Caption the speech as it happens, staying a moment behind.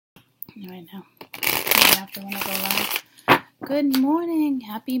right now. Right after when I go live. Good morning.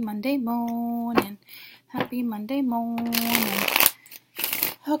 Happy Monday morning. Happy Monday morning.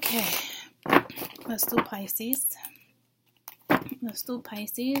 Okay. Let's do Pisces. Next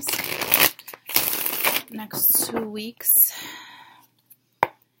 2 weeks.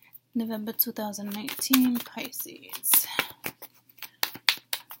 November 2019, Pisces.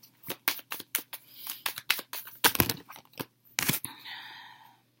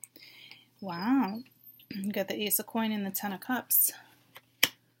 Wow. You got the Ace of Coin and the Ten of Cups.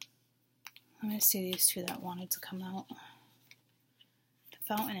 Let me see these two that wanted to come out. The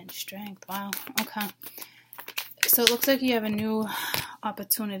Fountain and Strength. Wow. Okay. So it looks like you have a new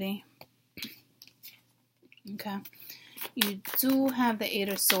opportunity. Okay. You do have the Eight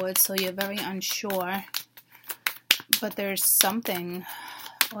of Swords, so you're very unsure. But there's something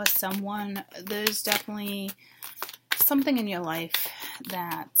or someone, there's definitely something in your life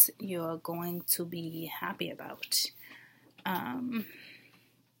that you're going to be happy about.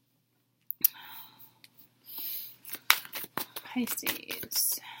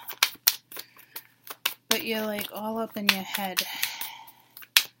 Pisces. But you're like all up in your head.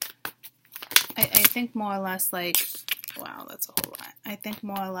 I think more or less like, wow, that's a whole lot. I think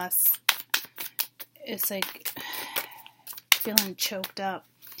more or less it's like feeling choked up.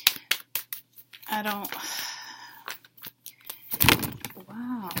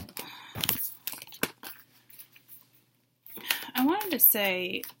 Wow. I wanted to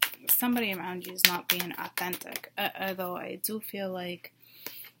say somebody around you is not being authentic, although I do feel like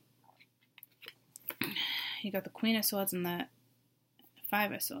you got the Queen of Swords and the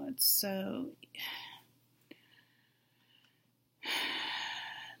Five of Swords, so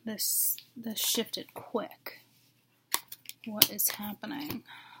this shifted quick. What is happening?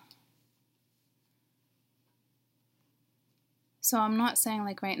 So I'm not saying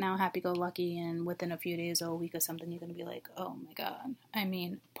like right now happy-go-lucky and within a few days or a week or something you're going to be like, oh my god. I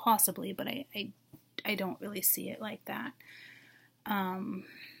mean, possibly, but I don't really see it like that. I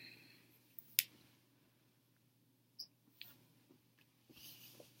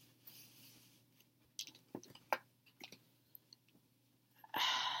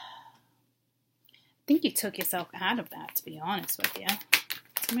think you took yourself out of that, to be honest with you.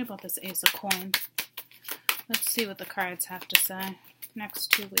 Tell me about this Ace of Coin. Let's see what the cards have to say.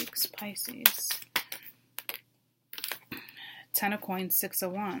 Next 2 weeks, Pisces. Ten of Coins, Six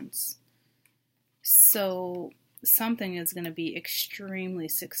of Wands. So something is going to be extremely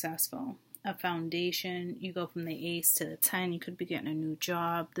successful. A foundation. You go from the Ace to the 10. You could be getting a new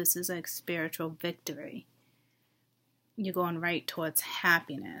job. This is like spiritual victory. You're going right towards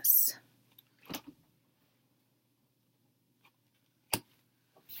happiness.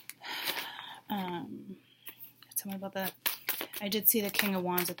 Tell me about that. I did see the King of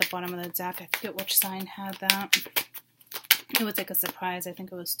Wands at the bottom of the deck. I forget which sign had that. It was like a surprise. I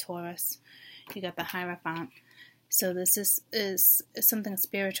think it was Taurus. You got the Hierophant. So this is something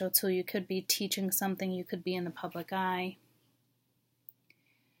spiritual too. You could be teaching something. You could be in the public eye.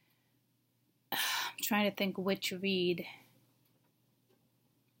 I'm trying to think which read.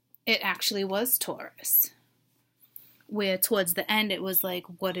 It actually was Taurus. Where towards the end it was like,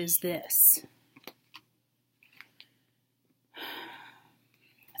 what is this?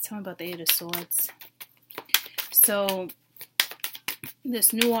 Tell me about the Eight of Swords. So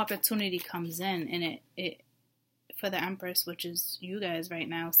this new opportunity comes in, and it for the Empress, which is you guys right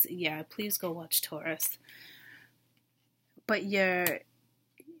now. So yeah, please go watch Taurus. But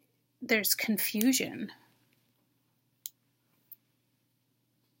there's confusion.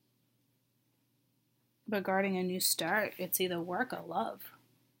 Regarding a new start, it's either work or love.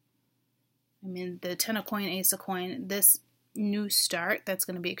 I mean, the Ten of Coin, Ace of Coin, this new start that's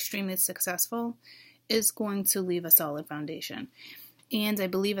going to be extremely successful is going to leave a solid foundation. And I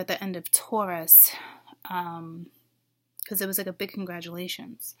believe at the end of Taurus, because it was like a big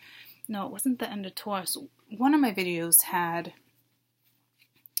congratulations. No, it wasn't the end of Taurus. One of my videos had,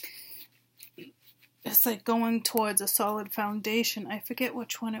 it's like going towards a solid foundation. I forget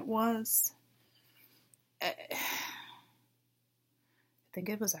which one it was. I think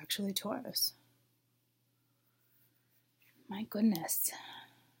it was actually Taurus. My goodness.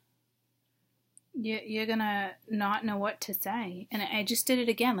 You're gonna not know what to say. And I just did it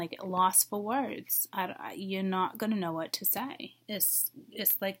again, like lost for words. You're not gonna know what to say. It's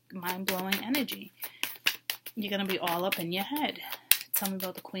like mind-blowing energy. You're gonna be all up in your head. Tell me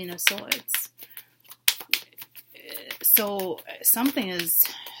about the Queen of Swords. So something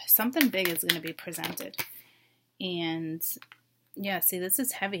big is gonna be presented. And yeah, see, this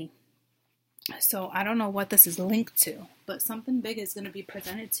is heavy. So I don't know what this is linked to, but something big is going to be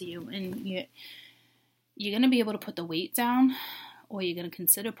presented to you, and you're going to be able to put the weight down, or you're going to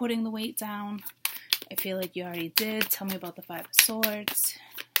consider putting the weight down. I feel like you already did. Tell me about the Five of Swords.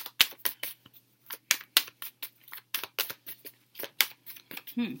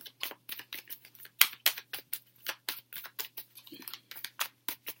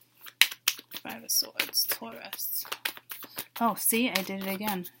 Five of Swords, Taurus. Oh, see, I did it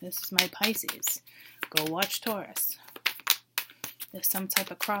again. This is my Pisces. Go watch Taurus. There's some type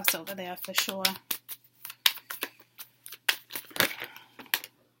of crossover there for sure.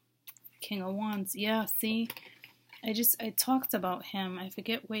 King of Wands. Yeah, see, I talked about him. I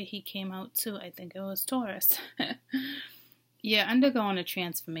forget where he came out to. I think it was Taurus. Yeah, undergoing a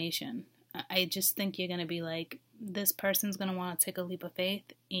transformation. I just think you're going to be like, this person's going to want to take a leap of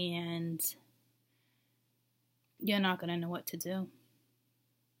faith, and you're not going to know what to do.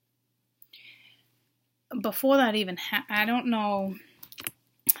 Before that even I don't know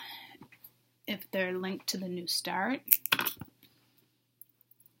if they're linked to the new start.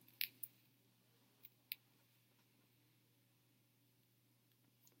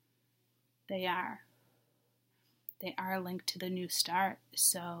 They are. They are linked to the new start.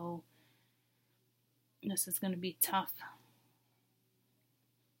 So this is going to be tough.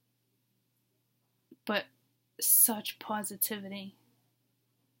 But such positivity.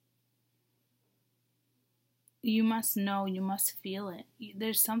 You must know, you must feel it.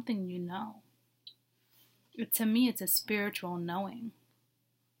 There's something you know. To me, it's a spiritual knowing.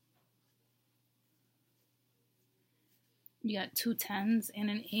 You got 2 10s and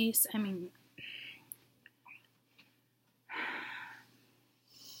an ace. I mean,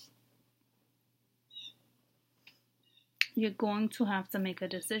 you're going to have to make a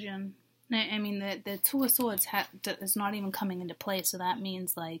decision. I mean, the Two of Swords is not even coming into play, so that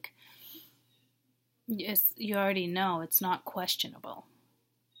means, like, you already know it's not questionable.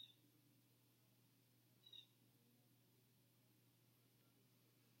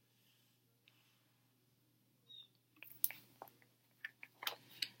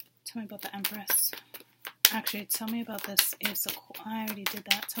 Tell me about the Empress. Actually, tell me about this Ace of... I already did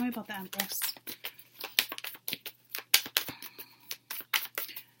that. Tell me about the Empress.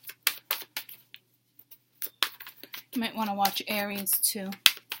 You might want to watch Aries too,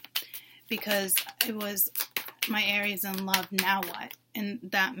 because it was my Aries in love, now what? And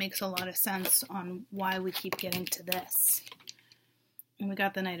that makes a lot of sense on why we keep getting to this. And we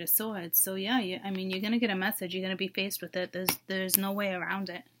got the Knight of Swords. So yeah, I mean, you're going to get a message. You're going to be faced with it. There's no way around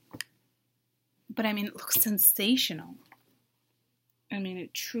it. But I mean, it looks sensational. I mean,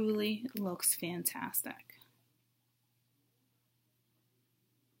 it truly looks fantastic.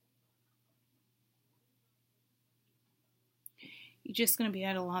 You're just going to be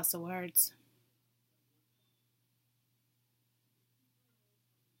at a loss of words.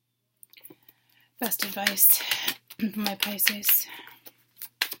 Best advice for my Pisces.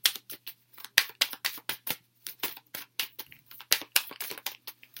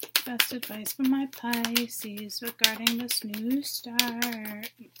 Best advice for my Pisces regarding this new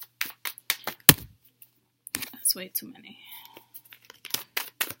start. That's way too many.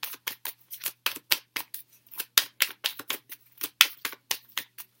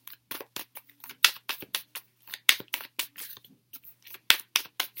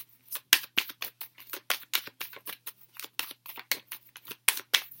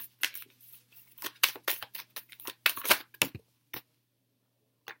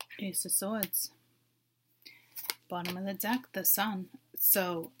 Ace of Swords. Bottom of the deck, the Sun.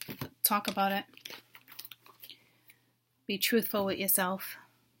 So, talk about it. Be truthful with yourself.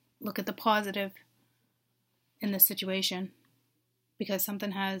 Look at the positive in the situation, because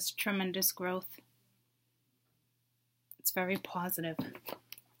something has tremendous growth. It's very positive.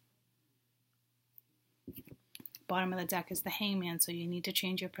 Bottom of the deck is the Hangman, so you need to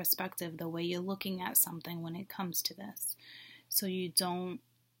change your perspective, the way you're looking at something when it comes to this, so you don't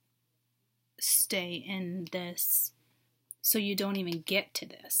stay in this, so you don't even get to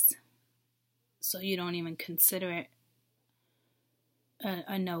this, so you don't even consider it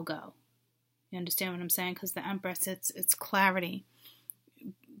a no-go. You understand what I'm saying? Because the Empress, it's clarity.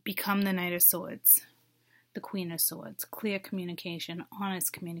 Become the Knight of Swords, the Queen of Swords. Clear communication,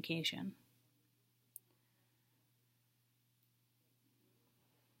 honest communication.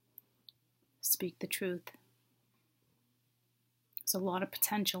 Speak the truth. There's a lot of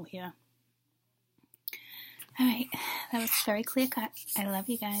potential here. Alright, that was very clear cut. I love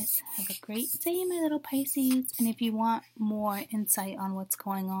you guys. Have a great day, my little Pisces. And if you want more insight on what's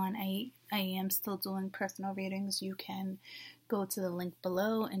going on, I am still doing personal readings. You can go to the link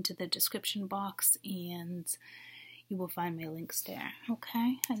below into the description box and you will find my links there.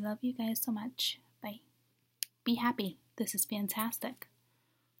 Okay? I love you guys so much. Bye. Be happy. This is fantastic.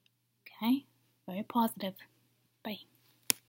 Okay? Very positive. Bye.